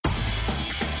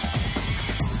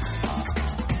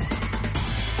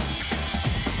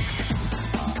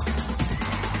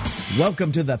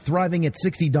Welcome to the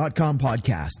ThrivingAt60.com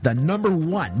podcast, the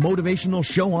 #1 motivational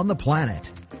show on the planet.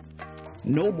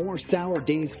 No more sour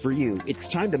days for you. It's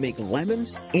time to make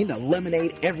lemons into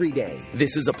lemonade every day.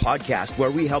 This is a podcast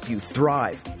where we help you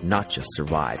thrive, not just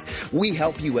survive. We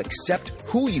help you accept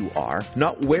who you are,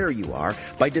 not where you are,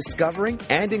 by discovering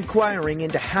and inquiring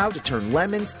into how to turn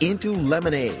lemons into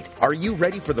lemonade. Are you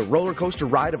ready for the roller coaster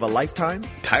ride of a lifetime?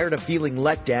 Tired of feeling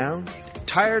let down?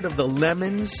 Tired of the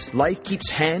lemons life keeps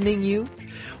handing you?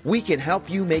 We can help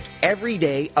you make every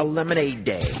day a lemonade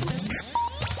day.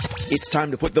 It's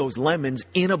time to put those lemons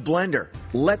in a blender.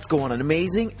 Let's go on an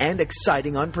amazing and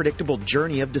exciting unpredictable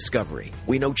journey of discovery.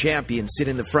 We know champions sit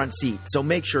in the front seat, so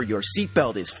make sure your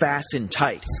seatbelt is fastened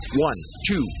tight. 1,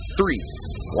 2, 3,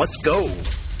 let's go.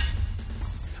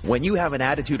 When you have an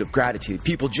attitude of gratitude,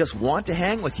 people just want to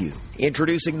hang with you.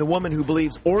 Introducing the woman who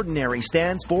believes ordinary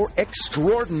stands for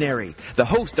extraordinary. The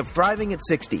host of Thriving at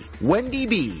 60, Wendy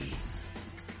B.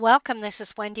 Welcome, this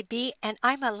is Wendy B, and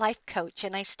I'm a life coach,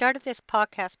 and I started this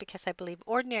podcast because I believe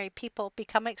ordinary people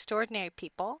become extraordinary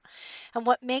people, and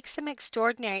what makes them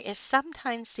extraordinary is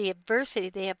sometimes the adversity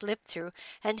they have lived through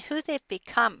and who they've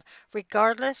become,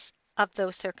 regardless of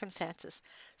those circumstances.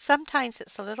 Sometimes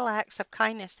it's the little acts of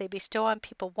kindness they bestow on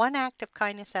people, one act of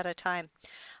kindness at a time.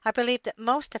 I believe that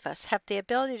most of us have the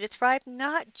ability to thrive,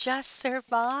 not just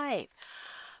survive.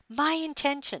 My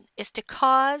intention is to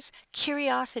cause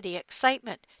curiosity,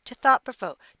 excitement, to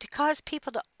thought-provoke, to cause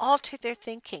people to alter their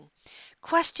thinking,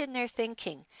 question their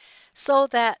thinking, so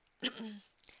that,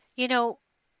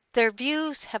 their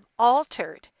views have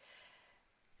altered.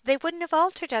 They wouldn't have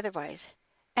altered otherwise.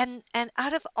 And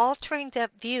out of altering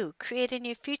that view, create a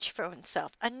new future for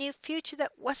oneself, a new future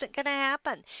that wasn't going to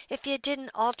happen if you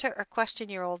didn't alter or question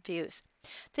your old views.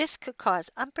 This could cause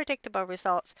unpredictable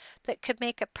results that could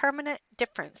make a permanent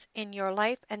difference in your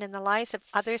life and in the lives of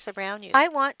others around you. I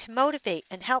want to motivate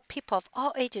and help people of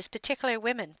all ages, particularly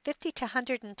women, 50 to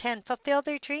 110, fulfill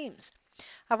their dreams.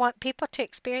 I want people to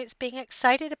experience being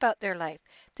excited about their life.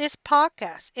 This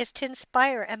podcast is to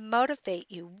inspire and motivate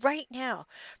you right now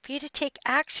for you to take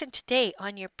action today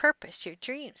on your purpose, your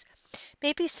dreams.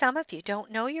 Maybe some of you don't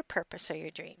know your purpose or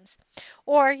your dreams,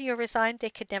 or you're resigned they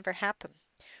could never happen.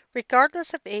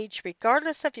 Regardless of age,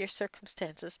 regardless of your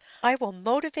circumstances, I will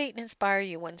motivate and inspire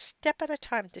you one step at a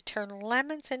time to turn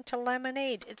lemons into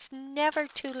lemonade. It's never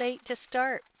too late to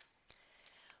start.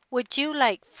 Would you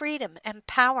like freedom and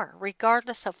power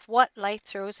regardless of what life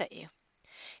throws at you?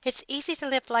 It's easy to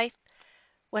live life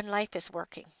when life is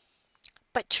working.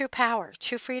 But true power,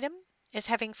 true freedom, is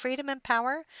having freedom and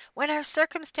power when our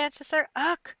circumstances are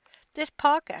ugh. This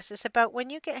podcast is about when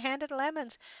you get handed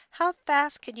lemons, how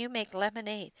fast can you make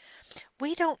lemonade?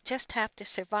 We don't just have to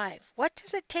survive. What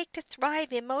does it take to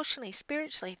thrive emotionally,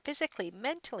 spiritually, physically,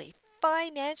 mentally,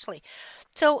 financially?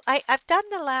 So I've done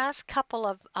the last couple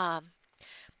of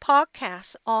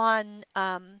podcasts on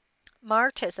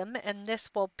Martism, and this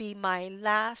will be my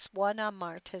last one on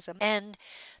Martism. And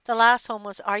the last one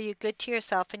was, are you good to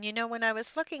yourself? And when I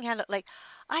was looking at it,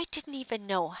 I didn't even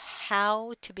know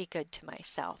how to be good to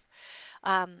myself.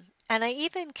 And I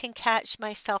even can catch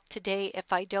myself today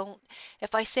if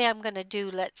I say I'm going to do,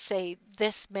 let's say,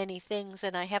 this many things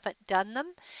and I haven't done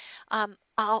them,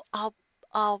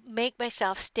 I'll make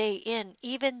myself stay in,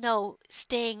 even though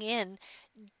staying in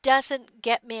doesn't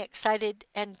get me excited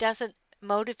and doesn't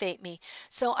motivate me.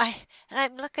 So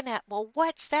I'm looking at, well,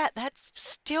 what's that? That's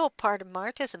still part of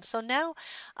Martism. So now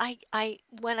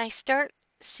when I start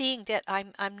seeing that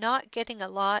I'm not getting a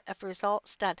lot of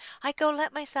results done, I go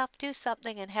let myself do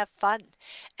something and have fun.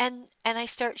 And I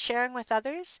start sharing with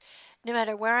others, no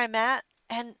matter where I'm at.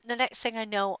 And the next thing I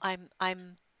know,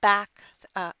 I'm back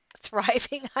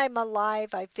thriving. I'm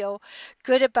alive. I feel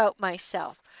good about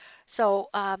myself. So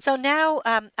now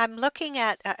I'm looking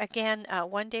at, again,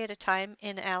 one day at a time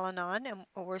in Al-Anon, and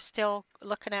we're still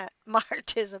looking at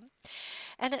Martism.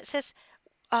 And it says,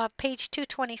 page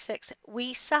 226,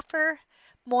 we suffer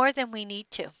more than we need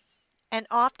to, and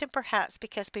often perhaps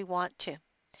because we want to.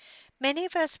 Many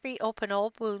of us reopen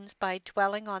old wounds by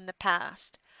dwelling on the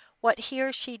past, what he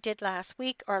or she did last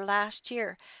week or last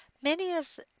year. Many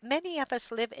of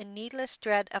us live in needless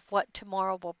dread of what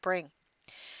tomorrow will bring.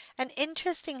 An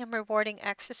interesting and rewarding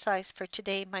exercise for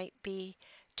today might be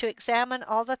to examine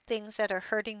all the things that are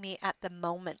hurting me at the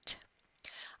moment.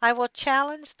 I will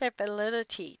challenge their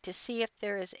validity to see if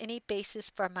there is any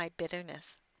basis for my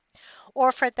bitterness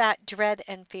or for that dread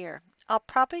and fear. I'll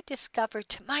probably discover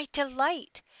to my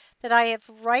delight that I have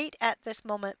right at this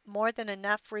moment more than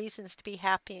enough reasons to be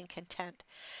happy and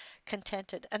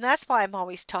contented. And that's why I'm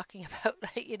always talking about,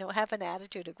 have an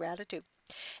attitude of gratitude.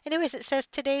 Anyways, it says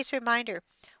today's reminder,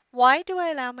 Why do I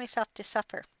allow myself to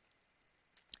suffer?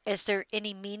 Is there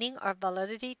any meaning or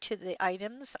validity to the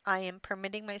items I am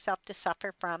permitting myself to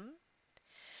suffer from?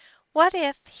 What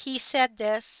if he said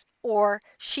this or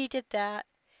she did that,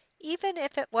 even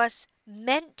if it was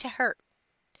meant to hurt?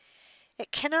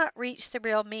 It cannot reach the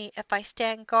real me if I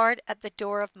stand guard at the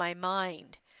door of my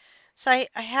mind. So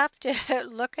I have to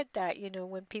look at that,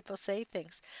 when people say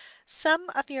things. Some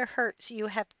of your hurts you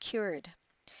have cured,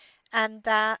 and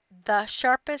that the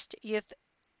sharpest you've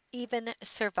even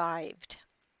survived.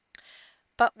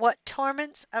 But what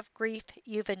torments of grief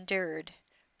you've endured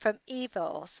from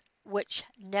evils which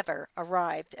never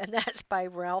arrived. And that's by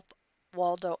Ralph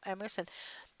Waldo Emerson.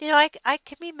 I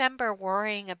can remember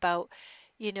worrying about,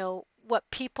 what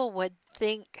people would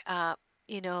think.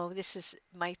 This is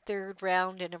my third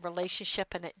round in a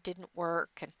relationship and it didn't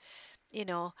work. You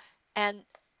know, and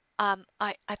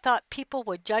I thought people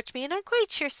would judge me, and I'm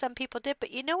quite sure some people did. But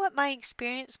you know what my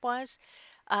experience was?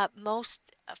 Most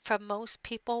from most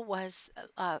people was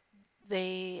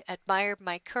they admired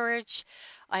my courage.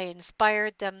 I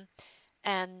inspired them,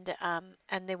 and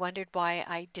they wondered why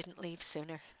I didn't leave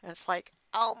sooner. And it's like,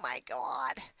 oh my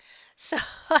God! So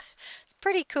it's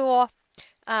pretty cool.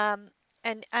 Um,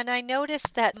 and I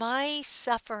noticed that my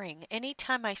suffering,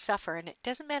 anytime I suffer, and it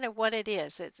doesn't matter what it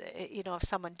is, if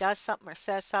someone does something or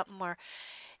says something, or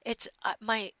it's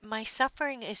my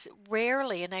suffering is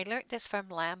rarely, and I learned this from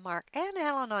Landmark and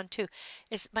Al-Anon too,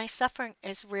 is my suffering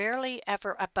is rarely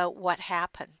ever about what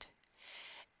happened.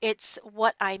 It's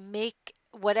what I make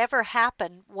whatever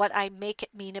happened, what I make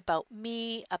it mean about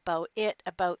me, about it,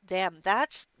 about them.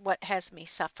 That's what has me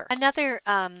suffer. Another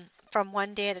from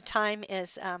One Day at a Time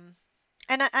is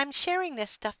and I'm sharing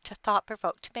this stuff to thought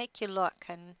provoke, to make you look.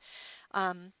 And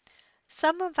um,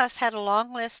 some of us had a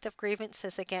long list of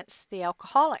grievances against the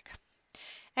alcoholic.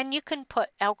 And you can put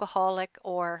alcoholic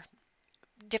or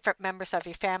different members of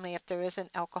your family if there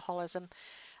isn't alcoholism.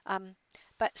 Um,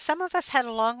 but some of us had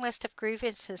a long list of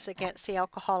grievances against the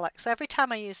alcoholic. So every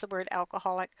time I use the word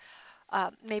alcoholic,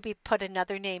 maybe put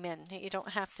another name in. You don't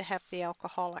have to have the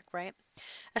alcoholic, right?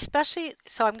 Especially,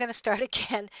 so I'm going to start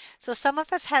again. So some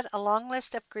of us had a long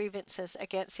list of grievances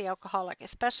against the alcoholic,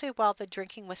 especially while the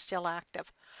drinking was still active.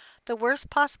 The worst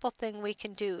possible thing we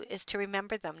can do is to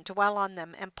remember them, dwell on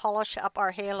them, and polish up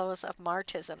our halos of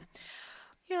martyrdom.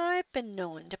 I've been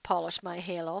known to polish my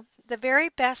halo. The very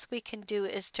best we can do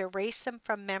is to erase them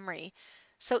from memory,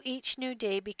 so each new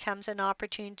day becomes an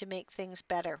opportunity to make things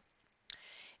better.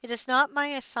 It is not my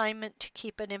assignment to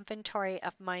keep an inventory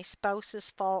of my spouse's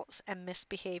faults and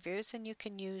misbehaviors, and you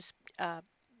can use,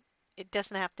 it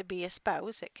doesn't have to be a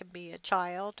spouse, it can be a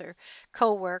child or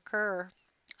coworker or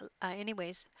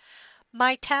anyways.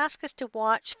 My task is to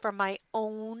watch for my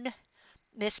own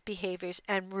misbehaviors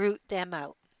and root them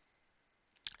out,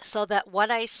 so that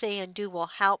what I say and do will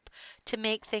help to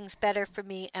make things better for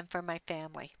me and for my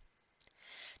family.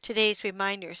 Today's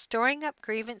reminder: storing up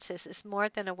grievances is more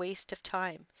than a waste of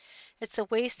time. It's a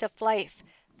waste of life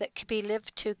that could be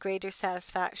lived to greater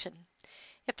satisfaction.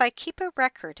 If I keep a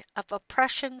record of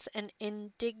oppressions and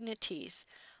indignities,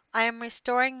 I am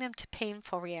restoring them to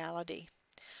painful reality.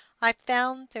 I've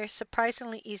found they're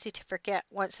surprisingly easy to forget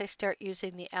once I start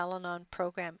using the Al-Anon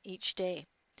program each day.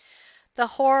 The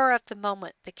horror of the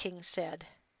moment, the king said,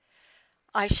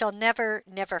 I shall never,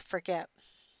 never forget.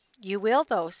 You will,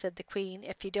 though, said the Queen,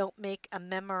 if you don't make a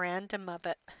memorandum of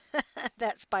it.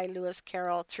 That's by Lewis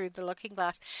Carroll, Through the Looking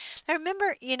Glass. I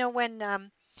remember,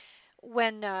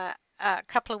 when a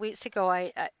couple of weeks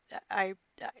ago,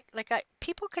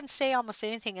 people can say almost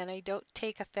anything, and I don't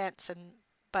take offense.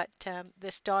 But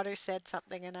this daughter said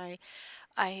something, and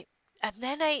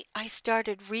then I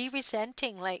started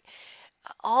re-resenting, like,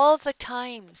 all the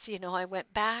times, I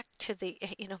went back to the,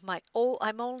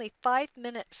 I'm only 5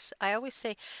 minutes. I always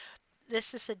say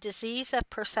this is a disease of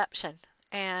perception,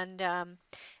 and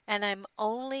I'm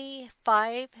only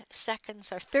 5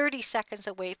 seconds or 30 seconds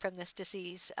away from this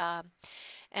disease.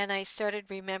 And I started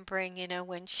remembering,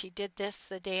 when she did this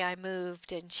the day I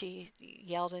moved, and she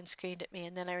yelled and screamed at me,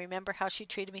 and then I remember how she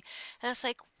treated me, and I was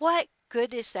like, what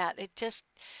good is that? It just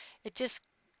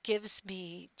gives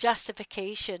me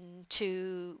justification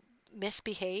to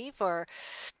misbehave or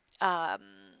um,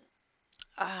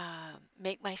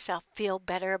 make myself feel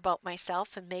better about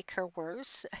myself and make her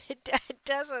worse. It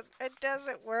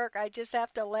doesn't work. I just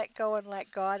have to let go and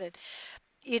let God. And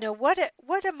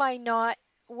what am I not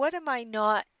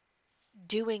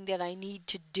doing that I need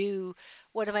to do?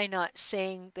 What am I not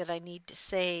saying that I need to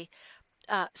say,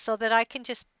 so that I can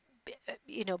just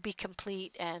be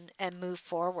complete and move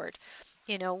forward?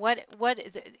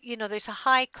 There's a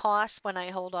high cost when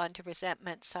I hold on to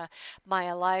resentments, my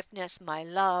aliveness, my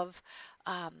love,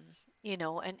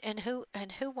 and who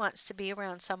wants to be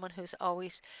around someone who's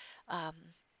always, um,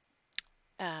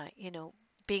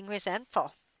 being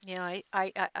resentful.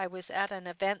 I was at an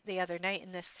event the other night,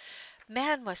 and this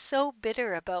man was so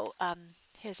bitter about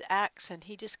his ex, and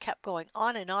he just kept going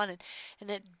on, and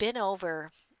it'd been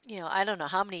over, I don't know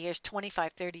how many years,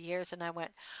 25, 30 years, and I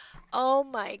went, oh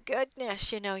my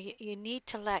goodness, you need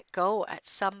to let go at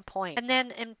some point. And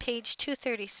then in page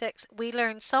 236, we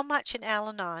learn so much in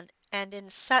Al-Anon and in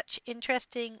such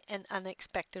interesting and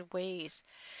unexpected ways.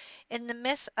 In the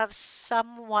midst of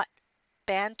somewhat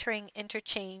bantering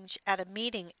interchange at a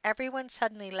meeting, everyone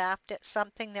suddenly laughed at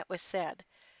something that was said.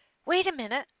 Wait a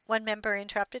minute, one member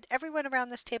interrupted. Everyone around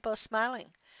this table is smiling.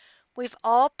 We've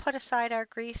all put aside our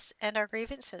griefs and our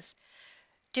grievances.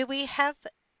 Do we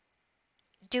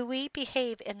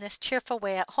behave in this cheerful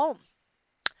way at home?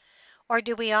 Or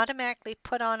do we automatically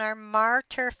put on our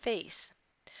martyr face?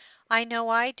 I know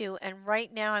I do, and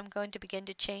right now I'm going to begin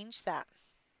to change that.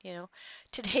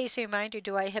 Today's reminder,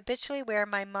 do I habitually wear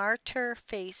my martyr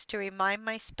face to remind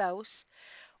my spouse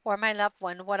or my loved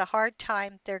one what a hard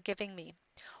time they're giving me?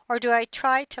 Or do I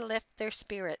try to lift their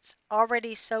spirits,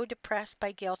 already so depressed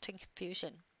by guilt and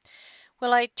confusion?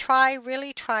 Will I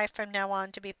really try from now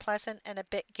on to be pleasant and a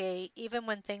bit gay, even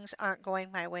when things aren't going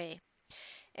my way?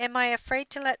 Am I afraid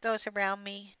to let those around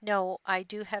me know I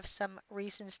do have some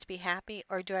reasons to be happy,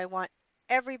 or do I want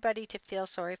everybody to feel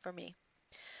sorry for me?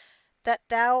 That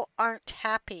thou art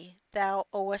happy, thou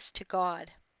owest to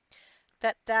God.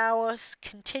 That thou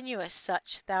continuest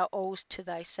such, thou owest to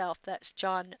thyself. That's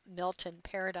John Milton,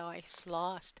 Paradise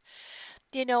Lost.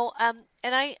 And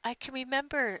I can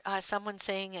remember someone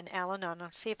saying in Al-Anon,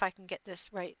 I'll see if I can get this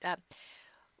right,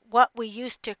 what we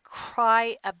used to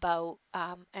cry about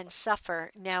and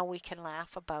suffer, now we can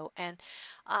laugh about. And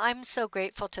I'm so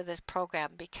grateful to this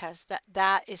program because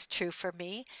that is true for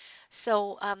me.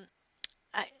 So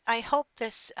I hope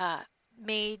this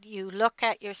made you look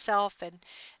at yourself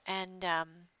and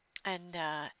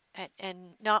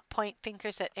not point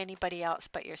fingers at anybody else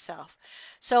but yourself.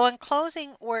 So in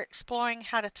closing, we're exploring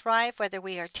how to thrive, whether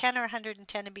we are 10 or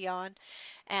 110 and beyond.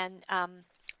 And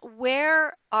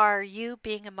where are you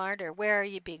being a martyr? Where are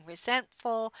you being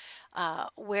resentful?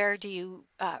 Where do you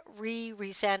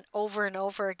resent over and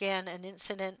over again an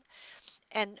incident?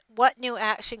 And what new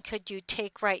action could you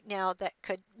take right now that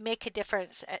could make a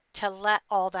difference to let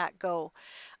all that go?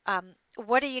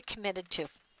 What are you committed to?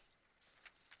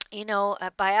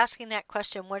 By asking that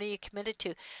question, what are you committed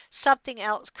to? Something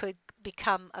else could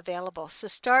become available. So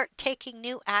start taking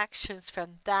new actions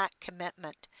from that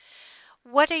commitment.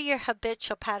 What are your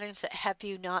habitual patterns that have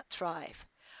you not thrive?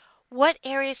 What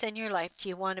areas in your life do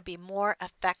you want to be more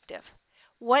effective?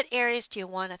 What areas do you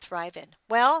want to thrive in?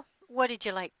 Well, what did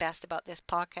you like best about this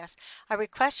podcast? I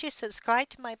request you subscribe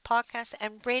to my podcast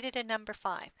and rate it a number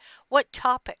 5. What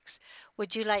topics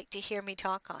would you like to hear me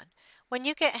talk on? When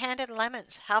you get handed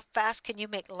lemons, how fast can you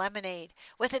make lemonade?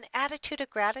 With an attitude of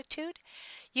gratitude,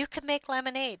 you can make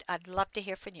lemonade. I'd love to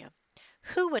hear from you.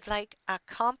 Who would like a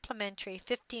complimentary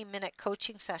 15-minute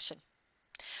coaching session?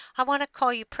 I want to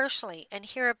call you personally and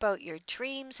hear about your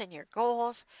dreams and your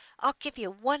goals. I'll give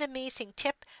you one amazing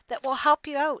tip that will help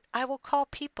you out. I will call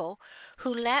people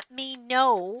who let me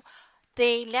know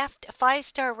they left a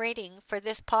 5-star rating for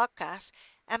this podcast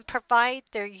and provide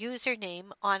their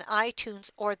username on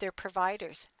iTunes or their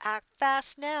providers. Act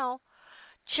fast now.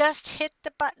 Just hit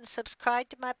the button, subscribe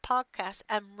to my podcast,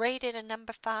 and rate it a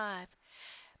number 5.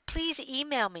 Please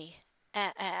email me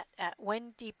at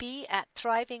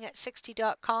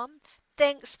wendyb@thrivingat60.com.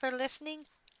 Thanks for listening.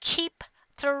 Keep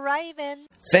thriving.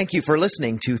 Thank you for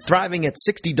listening to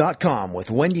ThrivingAt60.com with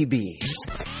Wendy B.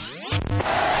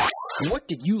 What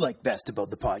did you like best about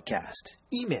the podcast?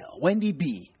 Email Wendy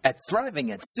B at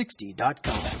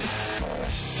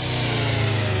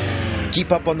ThrivingAt60.com.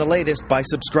 Keep up on the latest by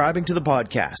subscribing to the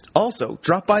podcast. Also,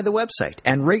 drop by the website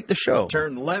and rate the show.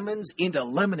 Turn lemons into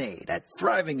lemonade at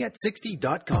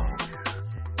ThrivingAt60.com.